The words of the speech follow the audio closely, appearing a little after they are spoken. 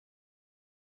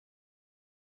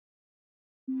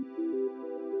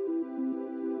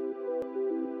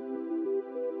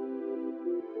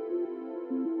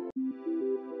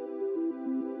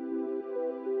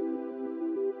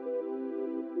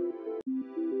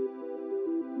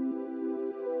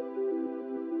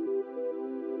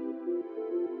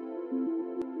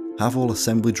Have all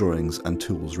assembly drawings and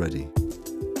tools ready.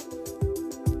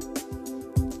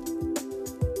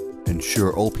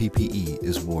 Ensure all PPE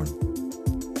is worn.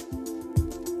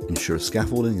 Ensure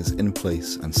scaffolding is in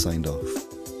place and signed off.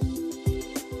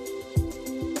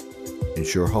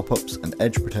 Ensure hop-ups and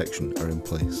edge protection are in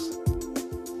place.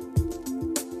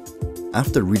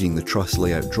 After reading the truss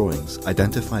layout drawings,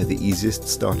 identify the easiest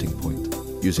starting point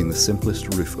using the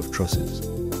simplest roof of trusses.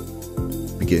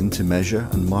 Begin to measure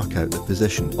and mark out the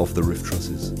position of the roof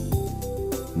trusses.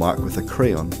 Mark with a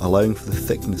crayon, allowing for the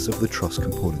thickness of the truss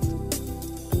component.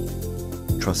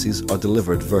 Trusses are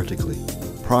delivered vertically.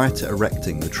 Prior to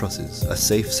erecting the trusses, a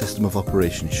safe system of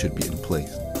operation should be in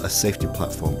place. A safety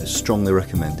platform is strongly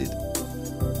recommended.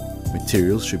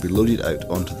 Materials should be loaded out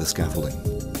onto the scaffolding.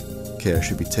 Care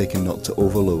should be taken not to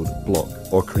overload, block,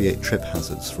 or create trip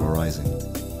hazards from arising.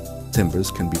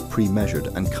 Timbers can be pre-measured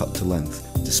and cut to length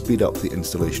to speed up the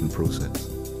installation process.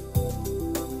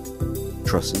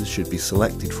 Trusses should be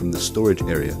selected from the storage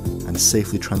area and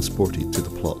safely transported to the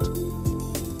plot.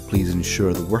 Please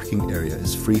ensure the working area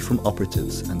is free from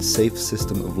operatives and safe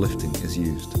system of lifting is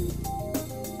used.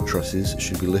 Trusses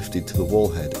should be lifted to the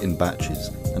wallhead in batches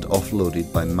and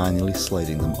offloaded by manually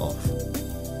sliding them off.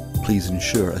 Please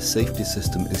ensure a safety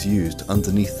system is used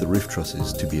underneath the roof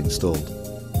trusses to be installed.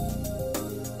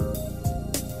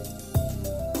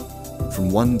 From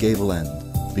one gable end,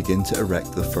 begin to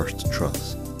erect the first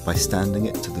truss by standing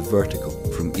it to the vertical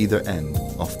from either end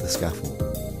off the scaffold.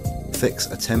 Fix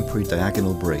a temporary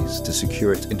diagonal brace to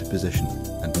secure it into position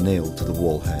and nail to the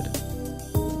wall head.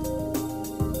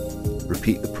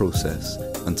 Repeat the process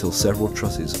until several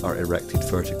trusses are erected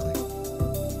vertically.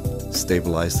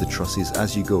 Stabilize the trusses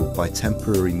as you go by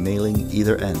temporarily nailing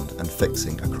either end and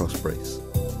fixing a cross brace.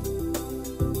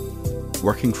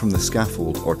 Working from the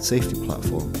scaffold or safety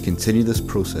platform, continue this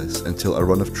process until a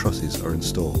run of trusses are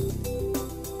installed.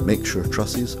 Make sure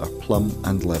trusses are plumb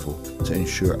and level to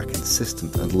ensure a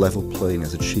consistent and level plane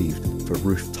is achieved for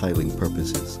roof tiling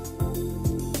purposes.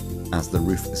 As the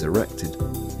roof is erected,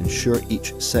 ensure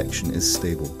each section is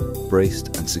stable,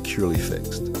 braced and securely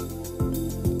fixed.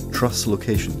 Truss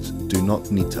locations do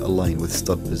not need to align with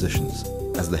stud positions,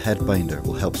 as the head binder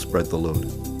will help spread the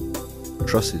load.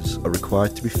 Trusses are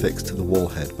required to be fixed to the wall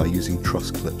head by using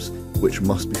truss clips, which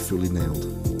must be fully nailed.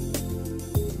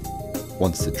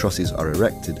 Once the trusses are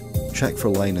erected, check for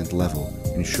line and level,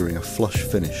 ensuring a flush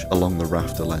finish along the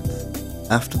rafter length.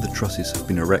 After the trusses have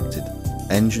been erected,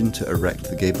 engine to erect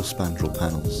the gable spandrel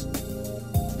panels.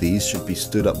 These should be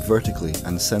stood up vertically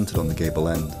and centered on the gable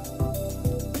end.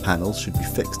 Panels should be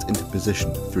fixed into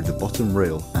position through the bottom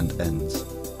rail and ends.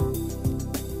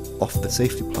 Off the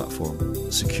safety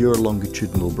platform, secure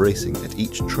longitudinal bracing at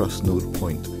each truss node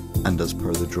point and as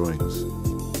per the drawings.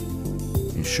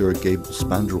 Ensure gable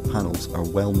spandrel panels are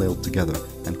well nailed together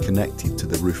and connected to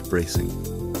the roof bracing.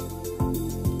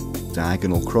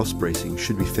 Diagonal cross bracing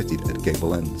should be fitted at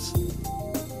gable ends.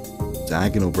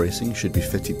 Diagonal bracing should be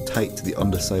fitted tight to the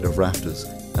underside of rafters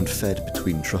and fed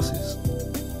between trusses.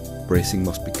 Bracing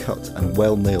must be cut and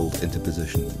well nailed into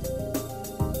position.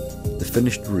 The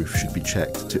finished roof should be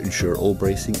checked to ensure all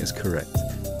bracing is correct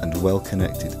and well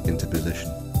connected into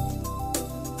position.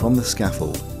 From the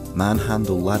scaffold,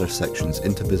 manhandle ladder sections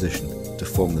into position to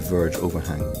form the verge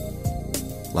overhang.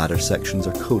 Ladder sections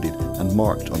are coded and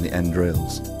marked on the end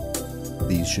rails.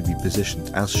 These should be positioned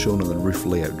as shown on the roof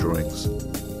layout drawings.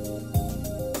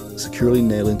 Securely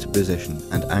nail into position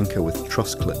and anchor with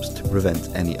truss clips to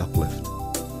prevent any uplift.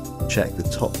 Check the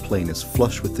top plane is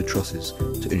flush with the trusses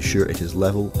to ensure it is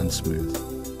level and smooth.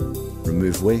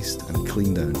 Remove waste and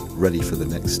clean down, ready for the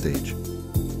next stage.